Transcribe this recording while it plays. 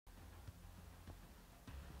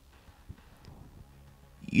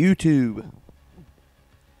YouTube.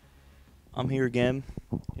 I'm here again,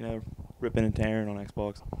 ripping and tearing on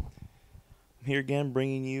Xbox. I'm here again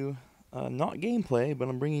bringing you, not gameplay, but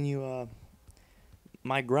I'm bringing you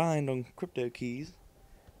my grind on crypto keys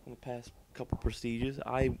on the past couple prestiges.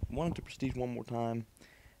 I wanted to prestige one more time.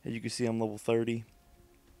 As you can see, I'm level 30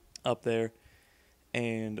 up there,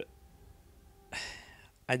 and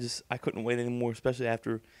I couldn't wait anymore, especially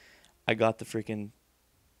after I got the freaking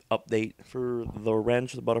update for the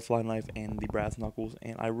wrench, the butterfly knife, and the brass knuckles,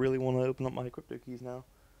 and I really want to open up my crypto keys now.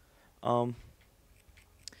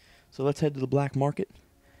 So let's head to the black market,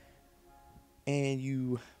 and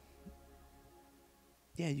you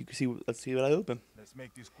can see. Let's see what I open. Let's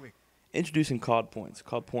make this quick. Introducing COD points.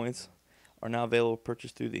 COD points are now available to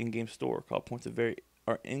purchase through the in-game store. COD points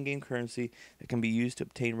are in-game currency that can be used to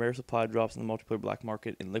obtain rare supply drops in the multiplayer black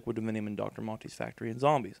market in Liquid Dominion and Dr. Monty's Factory and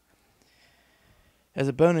Zombies. As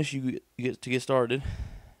a bonus, to get started,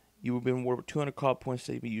 you will be awarded 200 COD points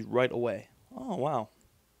to be used right away. Oh, wow.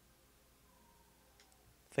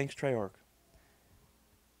 Thanks, Treyarch.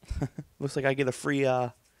 Looks like I get a free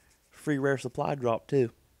rare supply drop,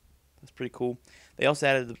 too. That's pretty cool. They also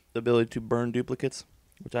added the ability to burn duplicates,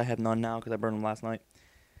 which I have none now because I burned them last night.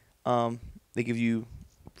 They give you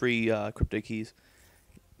free crypto keys.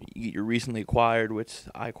 You get your recently acquired, which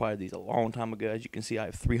I acquired these a long time ago. As you can see, I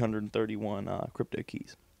have 331 crypto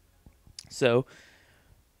keys. So,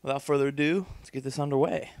 without further ado, let's get this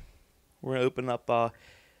underway. We're going to open up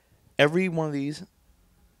every one of these.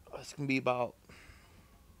 It's going to be about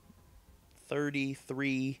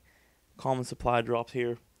 33 common supply drops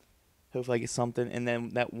here. Hopefully I get something. And then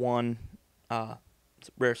that one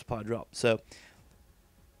rare supply drop. So,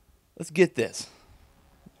 let's get this.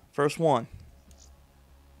 First one.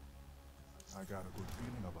 I got a good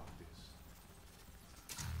feeling about this.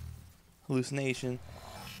 Hallucination.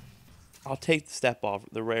 I'll take the step off,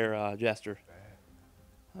 the rare Jester.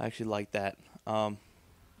 I actually like that.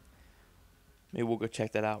 Maybe we'll go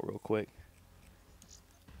check that out real quick.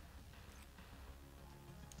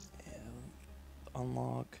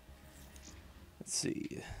 Unlock. Let's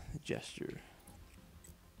see. Gesture.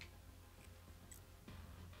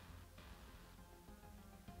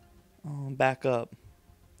 Back up.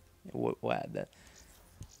 We'll add that.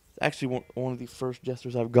 It's actually one of the first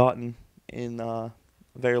gestures I've gotten in a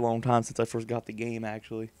very long time since I first got the game,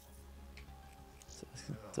 actually. So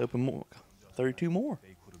let's open more. 32 more.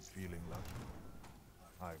 They couldn't feeling lucky.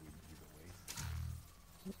 I will give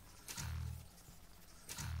away.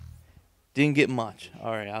 Didn't get much.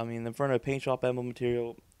 Alright, I mean, the front of paint shop emblem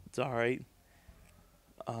material, it's alright.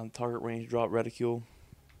 Target range drop reticule.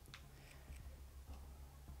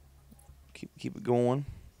 Keep it going.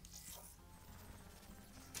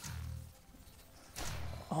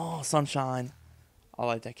 Oh, sunshine. I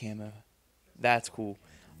like that camo. That's cool.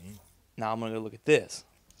 Now I'm going to go look at this.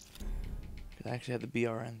 Because I actually have the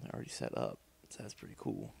BRN already set up. So that's pretty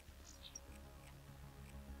cool.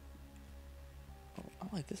 Oh, I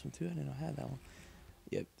like this one too. I didn't know I had that one.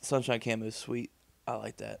 Yep, sunshine camo is sweet. I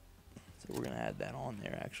like that. So we're going to add that on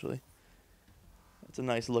there actually. It's a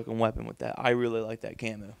nice looking weapon with that. I really like that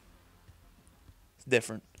camo. It's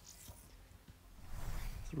different. So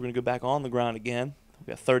we're going to go back on the ground again. We've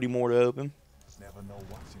got 30 more to open. Never know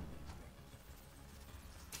what's in these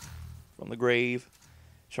things. From the grave.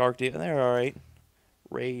 Shark Deal. They're alright.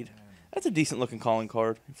 Raid. That's a decent looking calling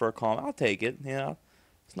card for a calm. I'll take it. Yeah.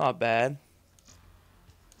 It's not bad.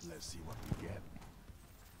 Let's see what we get.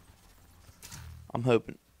 I'm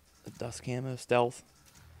hoping. The dust camo, stealth,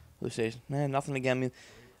 hallucination. Man, nothing again. I mean,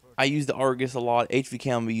 I use the Argus a lot. HV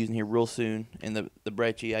camo I'll be using here real soon. And the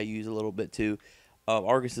Brecci I use a little bit too.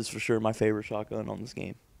 Argus is for sure my favorite shotgun on this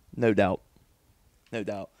game. No doubt. No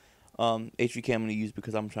doubt. HV camo I'm going to use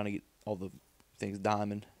because I'm trying to get all the things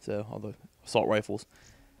diamond. So, all the assault rifles.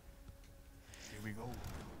 Here we go.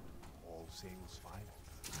 All sales final.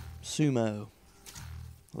 Sumo.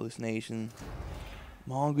 Hallucination.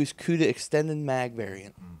 Mongoose Kuda extended mag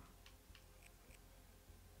variant.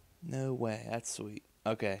 No way. That's sweet.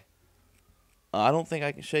 Okay. I don't think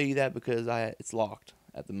I can show you that because it's locked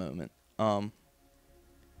at the moment. But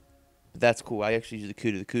that's cool. I actually use the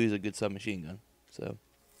Kuda. The Kuda is a good submachine gun. So.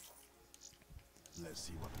 Let's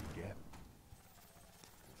see what we get.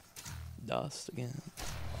 Dust again.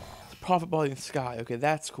 It's profit ball in the sky. Okay,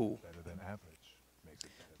 that's cool. Better than average. Makes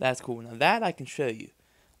it better. That's cool. Now that I can show you.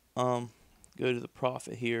 Go to the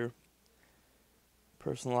profit here.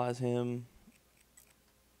 Personalize him.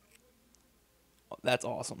 Oh, that's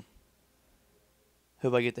awesome.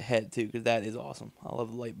 Hope I get the head too, because that is awesome. I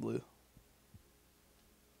love the light blue.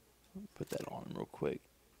 Put that on real quick.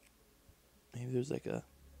 Maybe there's like a...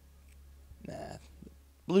 Nah.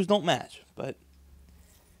 blues don't match, but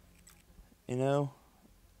you know,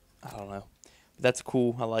 I don't know. But that's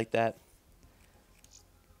cool. I like that.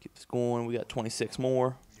 Keep this going. We got 26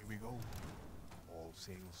 more. Here we go. All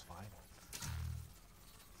sales final.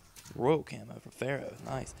 Royal camo for Pharaoh.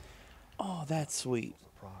 Nice. Oh, that's sweet.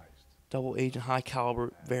 Surprised. Double agent high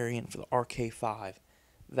caliber variant for the RK5.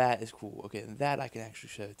 That is cool. Okay, that I can actually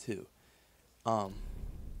show too.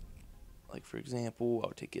 Like for example, I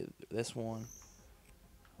would take this one.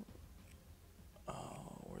 Oh,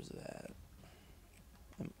 where's it at?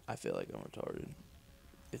 I feel like I'm retarded.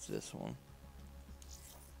 It's this one.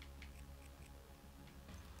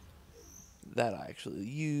 That I actually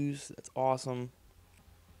use. That's awesome.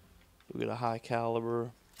 We get a high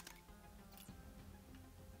caliber.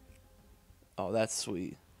 Oh, that's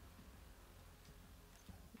sweet.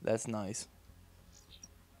 That's nice.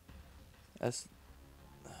 That's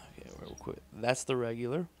okay. Real quick. That's the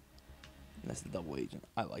regular. And that's the double agent.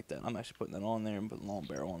 I like that. I'm actually putting that on there and putting long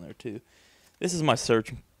barrel on there too. This is my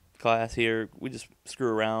search class here. We just screw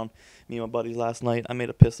around. Me and my buddies last night. I made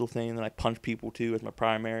a pistol thing, and then I punched people too as my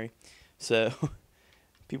primary. So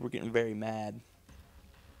people were getting very mad.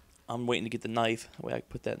 I'm waiting to get the knife. That way I can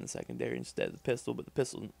put that in the secondary instead of the pistol. But the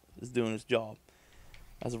pistol is doing its job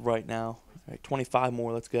as of right now. All right, 25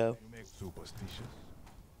 more. Let's go. You make superstitious.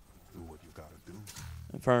 Do what you gotta do.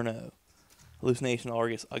 Inferno, hallucination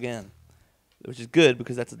Argus again, which is good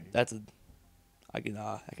because I can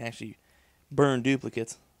actually burn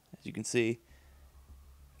duplicates, as you can see.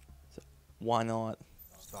 So why not?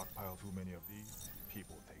 Stockpile too many of these,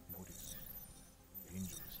 people take notice.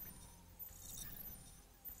 Dangerous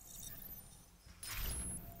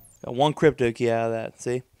people. Got one crypto key out of that.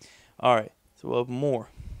 See? All right, so we'll open more.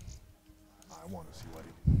 I want to see what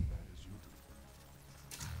it is as bad as you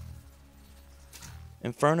do.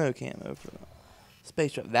 Inferno camo for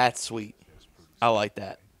space trap. That's sweet. That's pretty I like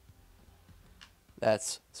that.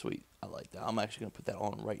 That's sweet. I like that. I'm actually gonna put that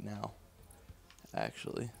on right now.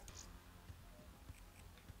 Actually,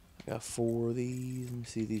 I got 4 of these. Let me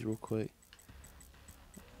see these real quick.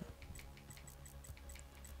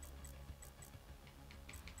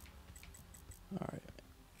 All right.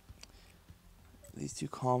 These 2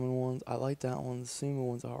 common ones. I like that one. The sumo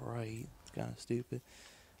one's alright. It's kind of stupid.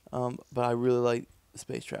 But I really like the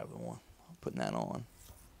space traveler one. I'm putting that on.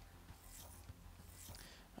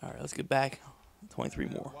 All right, let's get back. 23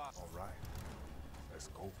 more. All right, let's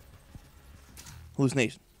go.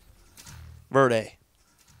 Hallucination. Verde.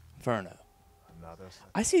 Inferno. Another set.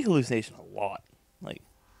 I see hallucination a lot. Like,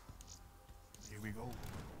 Here we go.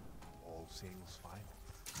 All sales final.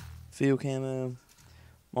 field camo,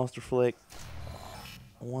 monster flick,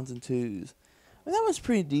 1s and 2s. I mean, that one's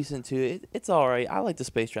pretty decent too. It's alright. I like the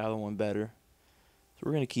space traveler one better. So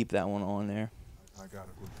we're going to keep that one on there. I got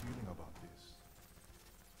a good feeling about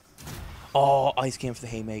this. Oh, ice cam for the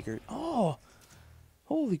Haymaker. Oh,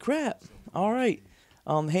 holy crap. Alright.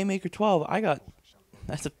 Haymaker 12.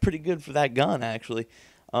 That's a pretty good for that gun, actually.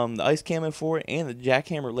 The ice camo for it and the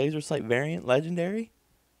jackhammer laser sight variant, legendary.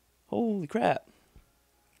 Holy crap.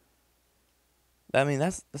 I mean,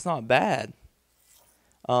 that's not bad.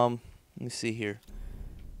 Let me see here.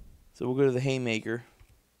 So we'll go to the Haymaker.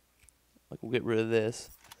 Like, we'll get rid of this.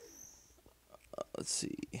 Let's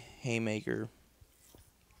see. Haymaker.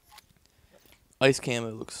 Ice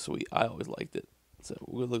camo looks sweet. I always liked it. So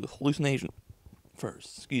we'll look at hallucination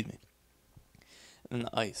first. Excuse me. And then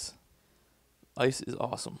the ice. Ice is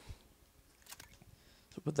awesome.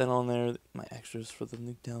 So put that on there. My extras for the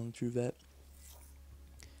Nuketown True Vet.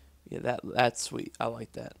 Yeah, that's sweet. I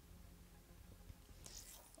like that.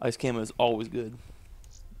 Ice camo is always good.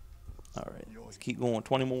 Alright, let's keep going.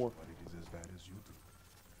 20 more. But it is as bad as you do.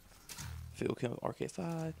 Field camo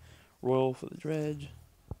RK5. Royal for the dredge.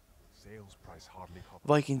 Sales price hardly covers.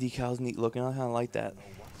 Viking decals neat looking. I kind of like that. Know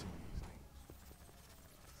what's in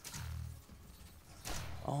these things.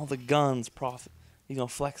 All the guns, profit. He's going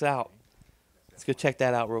to flex out. Let's go check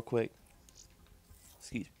that out real quick.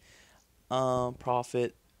 Excuse me.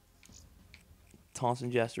 Profit. Taunts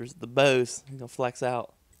and gestures. The bows. He's going to flex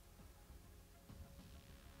out.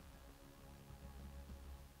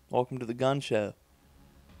 Welcome to the gun show.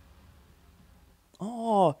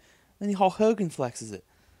 Oh, then Hulk Hogan flexes it.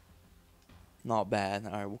 Not bad.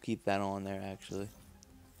 All right, we'll keep that on there actually.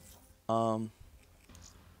 I'm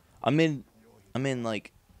in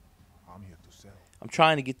like I'm here to sell. I'm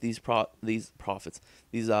trying to get these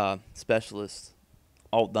specialists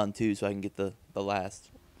all done too, so I can get the last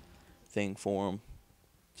thing for them,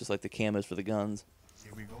 just like the camos for the guns.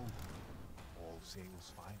 Here we go. All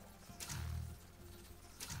sales final.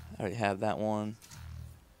 I already have that one.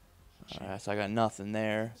 All right, so I got nothing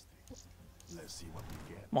there. Let's see what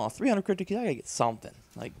we get. Come on, 300 cryptic keys. I gotta get something.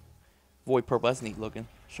 Like, void purple. That's neat looking.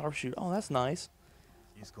 Sharpshooter. Oh, that's nice.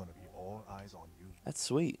 It's gonna be all eyes on you. That's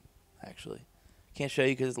sweet, actually. Can't show you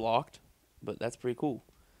because it's locked, but that's pretty cool.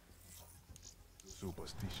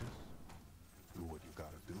 Superstitious. Do what you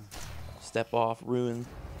gotta do. Step off, ruin.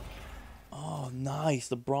 Oh, nice.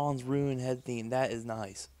 The bronze ruin head theme. That is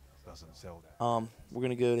nice. Doesn't sell that. We're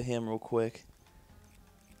gonna go to him real quick.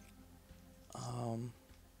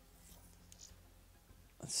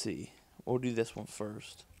 Let's see. We'll do this one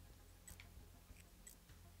first.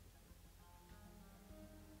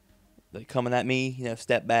 They coming at me, you know,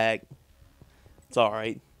 step back. It's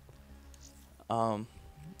alright. I'm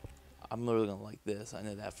literally gonna like this. I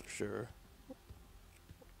know that for sure.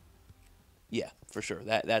 Yeah, for sure.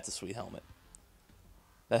 That's a sweet helmet.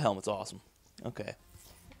 That helmet's awesome. Okay.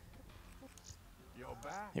 You're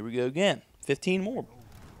back. Here we go again. 15 more.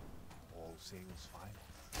 All sales final.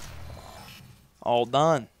 All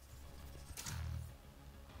done.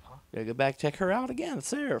 Gotta go back, check her out again,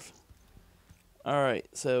 Seraph. Alright,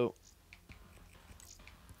 so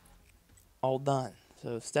all done.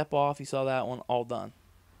 So step off, you saw that one, all done.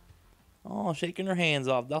 Oh, shaking her hands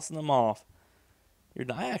off, dusting them off. You're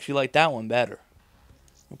done. I actually like that one better.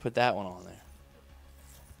 We'll put that one on there.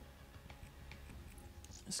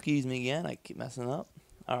 Excuse me again, I keep messing up.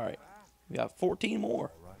 Alright, we got 14 more.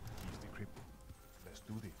 Alright, keys decrypted. Let's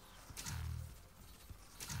do this.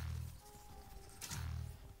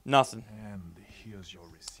 Nothing. And here's your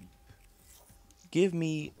receipt. Give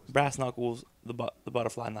me brass knuckles, the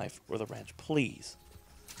butterfly knife, or the wrench, please.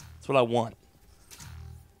 That's what I want.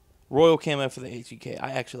 Royal camo for the HEK.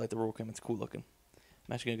 I actually like the royal camo. It's cool looking.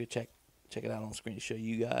 I'm actually gonna go check it out on the screen to show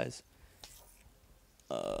you guys.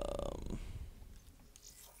 I'm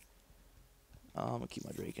gonna keep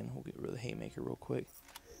my Draken. We'll get rid of the Haymaker real quick.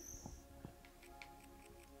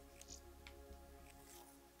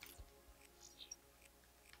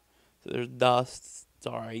 So there's Dust. It's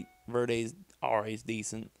alright. Verde's alright. It's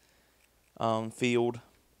decent. Field,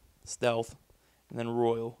 Stealth, and then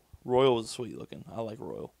Royal. Royal is sweet looking. I like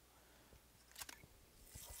Royal.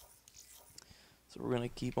 So we're gonna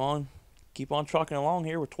keep on trucking along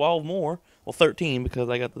here with 12 more. Well, 13 because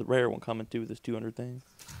I got the rare one coming too with this 200 thing.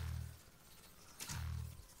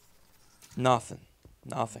 Nothing.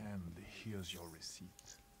 Nothing. And here's your receipt.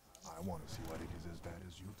 I want to see what it is as bad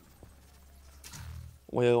as you do.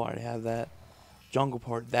 Well, I already have that. Jungle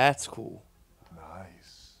Part. That's cool.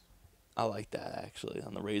 Nice. I like that actually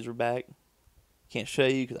on the Razorback. Can't show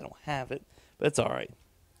you because I don't have it, but it's all right.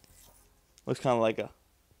 Looks kind of like a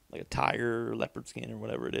tiger or leopard skin or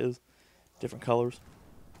whatever it is, different colors.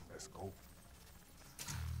 Let's go.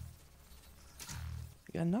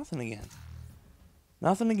 You got nothing again.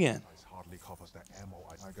 Nothing again. This hardly covers the ammo.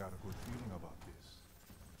 I got a good feeling about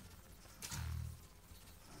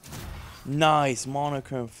this. Nice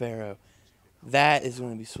monochrome Pharaoh. That is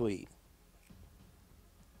going to be sweet.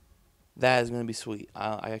 That is going to be sweet.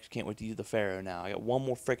 I actually can't wait to use the Pharaoh now. I got one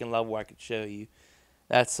more freaking level where I could show you.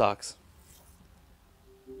 That sucks.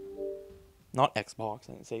 Not Xbox,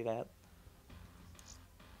 I didn't say that.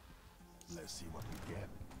 Let's see what we get.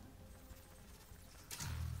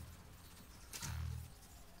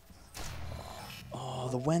 Oh,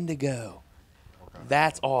 the Wendigo.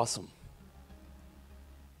 That's awesome.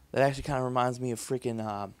 That actually kind of reminds me of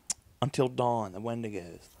freaking Until Dawn, the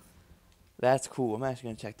Wendigos. That's cool. I'm actually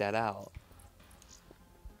going to check that out.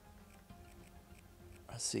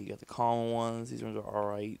 Let's see. You got the common ones. These ones are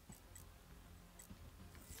alright.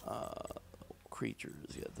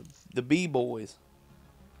 Creatures. You got the B-Boys.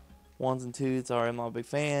 1s and 2s. Sorry, I'm not a big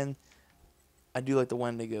fan. I do like the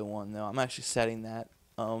Wendigo one, though. I'm actually setting that.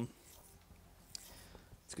 Let's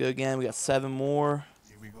go again. We got 7 more.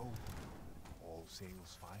 Here we go. All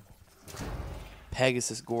sales final.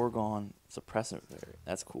 Pegasus Gorgon Suppressant Variant.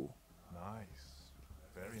 That's cool. Nice.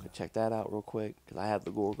 Very nice. Check that out real quick because I have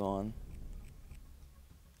the Gorgon.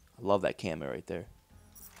 I love that camo right there.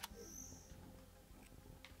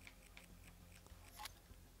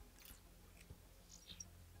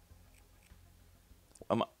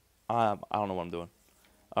 I don't know what I'm doing.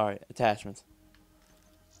 All right, attachments.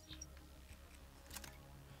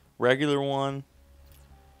 Regular one.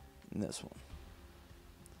 And this one.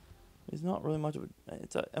 It's not really much of a.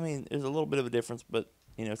 I mean, there's a little bit of a difference, but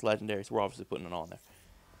you know it's legendary, so we're obviously putting it on there.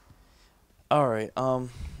 All right.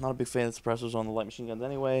 Not a big fan of the suppressors on the light machine guns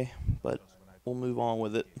anyway, but we'll move on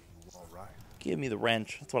with it. All right. Give me the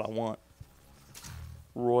wrench. That's what I want.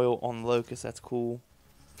 Royal on the Locust. That's cool.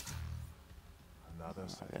 Another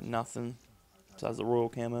I got nothing besides the Royal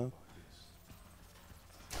camo.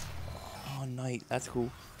 Oh, Knight. That's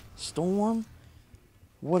cool. Storm?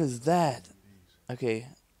 What is that? Okay,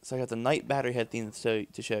 so I got the night battery head theme to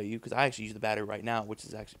show you, because I actually use the battery right now, which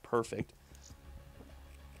is actually perfect.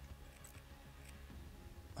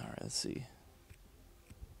 Alright, let's see.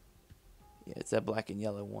 Yeah, it's that black and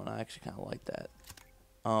yellow one. I actually kind of like that.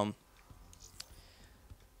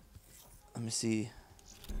 Let me see.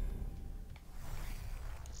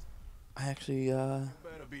 I actually, Better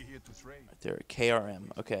be here to trade. right there,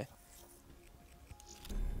 KRM. Okay.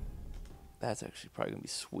 That's actually probably going to be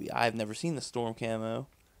sweet. I've never seen the Storm camo.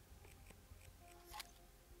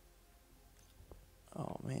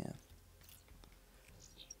 Oh, man.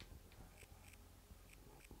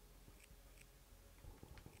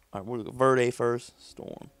 Alright, we'll go Verde first.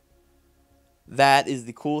 Storm. That is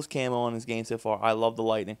the coolest camo in this game so far. I love the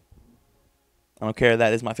lightning. I don't care.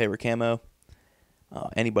 That is my favorite camo.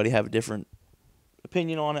 Anybody have a different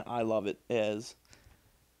opinion on it? I love it as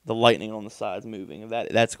the lightning on the sides moving.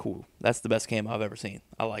 That's cool. That's the best camo I've ever seen.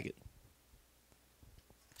 I like it.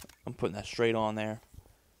 I'm putting that straight on there.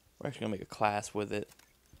 We're actually going to make a class with it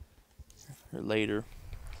here later.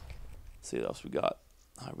 Let's see what else we got.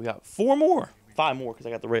 All right, we got 4 more. 5 more because I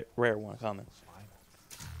got the rare one coming.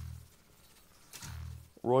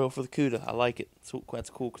 Royal for the Kuda. I like it. That's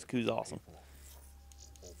cool because Kuda's awesome.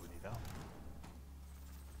 Open it up.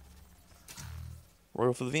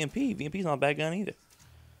 Royal for the VMP. VMP's not a bad gun either.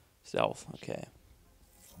 Stealth. Okay.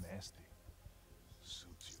 Nasty.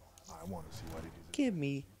 Suits you. I want to see what it is. Give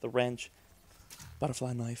me the wrench,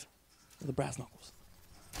 butterfly knife, and the brass knuckles.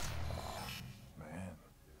 Man,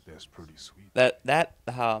 that's pretty sweet. That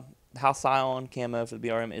House Scion camo for the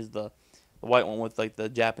BRM is the white one with like the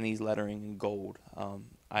Japanese lettering in gold.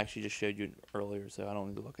 I actually just showed you earlier, so I don't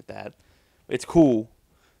need to look at that. It's cool,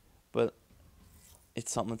 but it's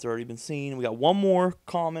something that's already been seen. We got 1 more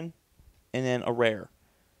common, and then a rare.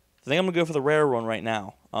 So I think I'm gonna go for the rare one right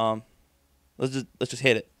now. Let's just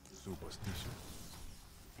hit it. Superstitious.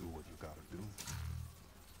 Do what you gotta do.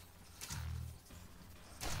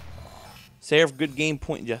 Seraph Good Game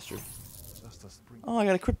Point Gesture. Just a spring. Oh,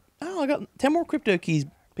 I got 10 more crypto keys,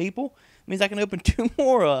 people. It means I can open 2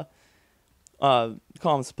 more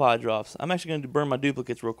common supply drops. I'm actually going to burn my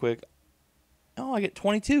duplicates real quick. Oh, I get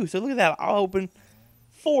 22. So look at that. I'll open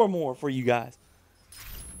 4 more for you guys.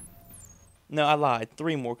 No, I lied.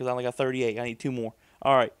 3 more because I only got 38. I need 2 more.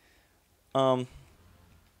 All right. We'll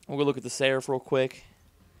go look at the Seraph real quick.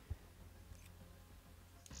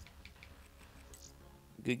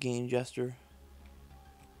 Good game gesture.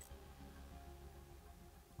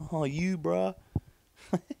 Oh, you, bruh.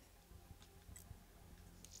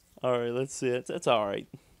 Alright, let's see it. That's alright.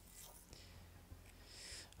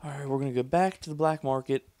 Alright, we're going to go back to the black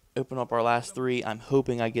market, open up our last 3. I'm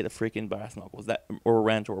hoping I get a freaking brass knuckles, or a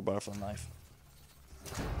wrench, or a butterfly knife.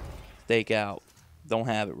 Stake out. Don't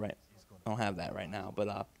have it right. I don't have that right now, but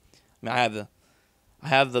I mean, I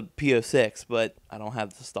have the PO6, but I don't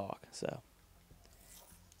have the stock. So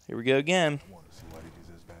here we go again. I want to see what it is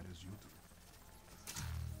as bad as you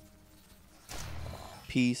do.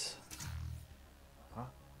 Peace.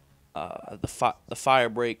 The fire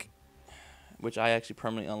break, which I actually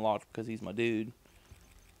permanently unlocked because he's my dude,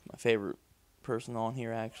 my favorite person on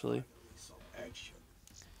here actually.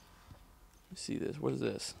 Let's see this. What is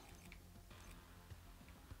this?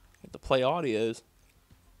 Have to play audios.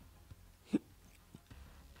 Have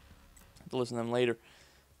to listen to them later.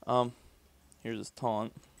 Here's his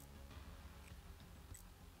taunt.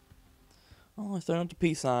 Oh, he's throwing up the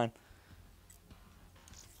peace sign.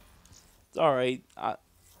 It's alright.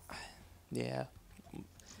 Yeah.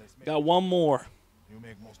 Got 1 more. You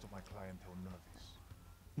make most of my clientele nervous.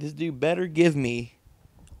 This dude better give me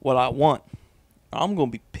what I want. I'm going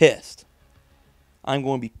to be pissed. I'm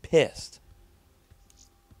going to be pissed.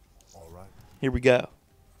 All right, Here we go.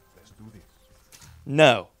 let's do this.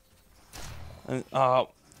 No. The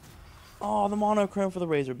monochrome for the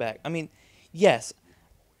Razorback. I mean, yes.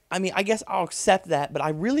 I mean, I guess I'll accept that, but I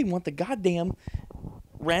really want the goddamn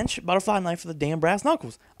wrench, butterfly knife for the damn brass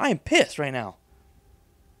knuckles. I am pissed right now.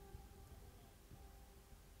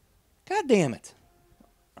 God damn it.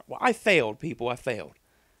 Well, I failed, people. I failed.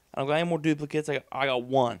 I don't got any more duplicates. I got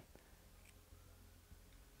 1.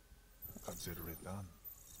 Consider it done.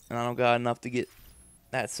 And I don't got enough to get...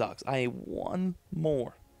 That sucks. I need 1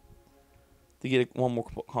 more to get 1 more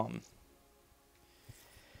common.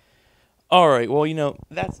 Alright, well, you know,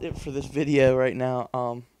 that's it for this video right now.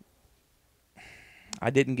 I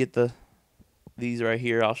didn't get these right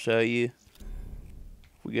here. I'll show you.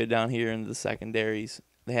 If we go down here into the secondaries,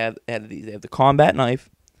 they have added these. They have the combat knife.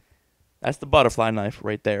 That's the butterfly knife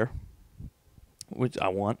right there, which I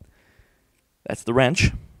want. That's the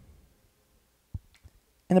wrench.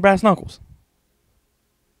 And the brass knuckles.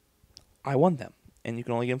 I want them. and you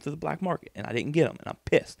can only get them through the black market, and I didn't get them, and I'm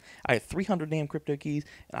pissed. I had 300 damn crypto keys,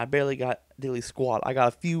 and I barely got diddly squat. I got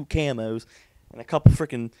a few camos and a couple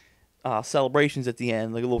freaking celebrations at the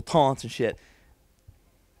end, like little taunts and shit.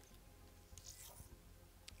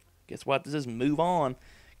 Guess what? Let's just move on.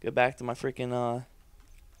 Go back to my freaking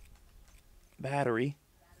battery.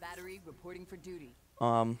 Battery reporting for duty.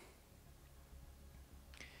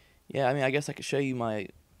 Yeah, I mean, I guess I could show you my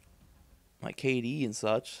KD and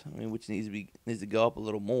such. I mean, which needs to go up a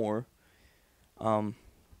little more.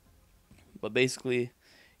 But basically,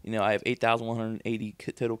 you know, I have 8,180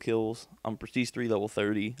 total kills. I'm Prestige 3 level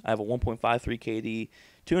 30. I have a 1.53 KD,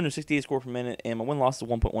 268 score per minute, and my win loss is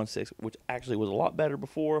 1.16, which actually was a lot better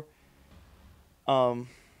before.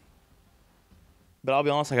 But I'll be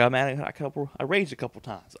honest, I got mad. I raged a couple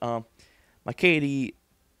times. My KD,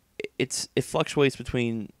 it fluctuates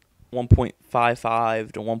between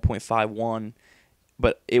 1.55 to 1.51,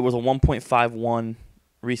 but it was a 1.51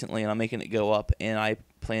 recently, and I'm making it go up. And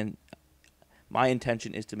my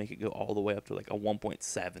intention is to make it go all the way up to like a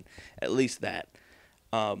 1.7, at least that.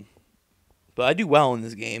 But I do well in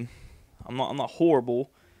this game. I'm not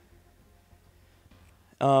horrible.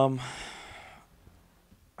 I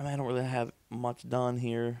mean, I don't really have much done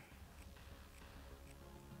here.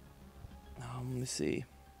 Let me see.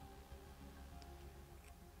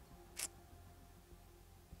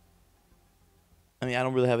 I mean, I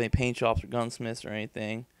don't really have any paint shops or gunsmiths or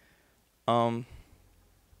anything. I'm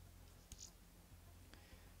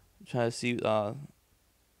trying to see right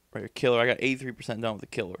here, killer. I got 83% done with the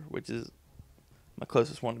killer, which is my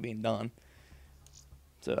closest one to being done.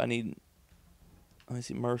 So I need, let me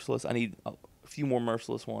see, merciless. I need a few more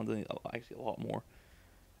merciless ones. I need actually a lot more.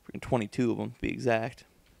 Freaking 22 of them to be exact.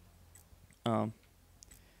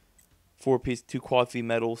 4-piece, 2 quad feed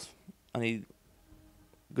medals. I need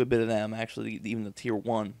a good bit of them actually. Even the tier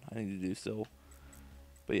 1 I need to do still.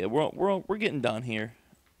 But yeah, we're getting done here.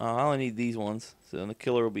 I only need these ones, so then the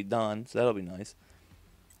killer will be done. So that'll be nice.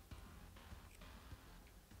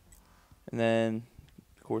 And then,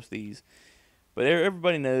 of course, these. But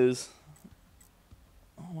everybody knows.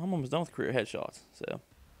 Oh, I'm almost done with career headshots. So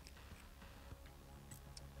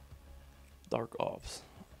Dark Ops.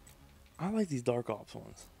 I like these Dark Ops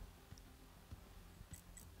ones.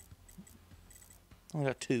 I only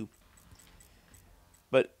got 2.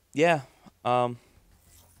 But yeah, you know,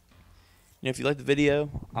 if you like the video,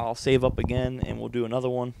 I'll save up again and we'll do another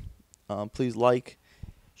one. Please like,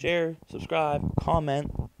 share, subscribe,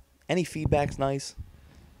 comment. Any feedback's nice.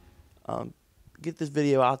 Get this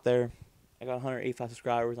video out there. I got 185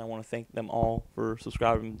 subscribers. I want to thank them all for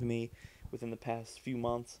subscribing to me within the past few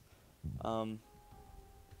months.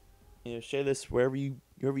 You know, share this wherever you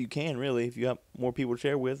can. Really, if you have more people to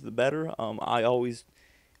share with, the better. If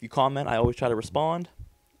you comment, I always try to respond,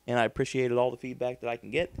 and I appreciated all the feedback that I can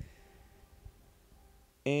get.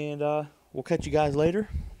 And we'll catch you guys later.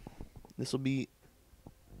 This will be.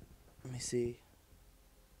 Let me see.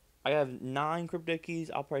 I have 9 crypto keys.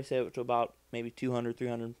 I'll probably save it to about maybe 200,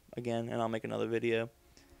 300 again, and I'll make another video.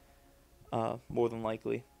 More than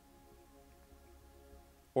likely.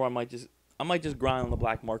 Or I might just grind on the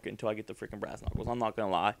black market until I get the freaking brass knuckles. I'm not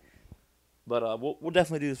gonna lie, but we'll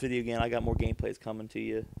definitely do this video again. I got more gameplays coming to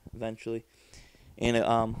you eventually, and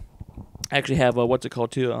I actually have what's it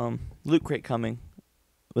called too? Loot Crate coming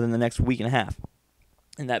within the next week and a half,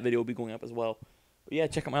 and that video will be going up as well. But yeah,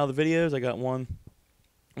 check out my other videos. I got one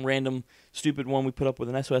random stupid one we put up with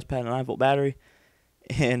an SOS pad and a 9-volt battery,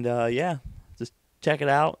 and yeah, just check it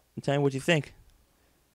out and tell me what you think.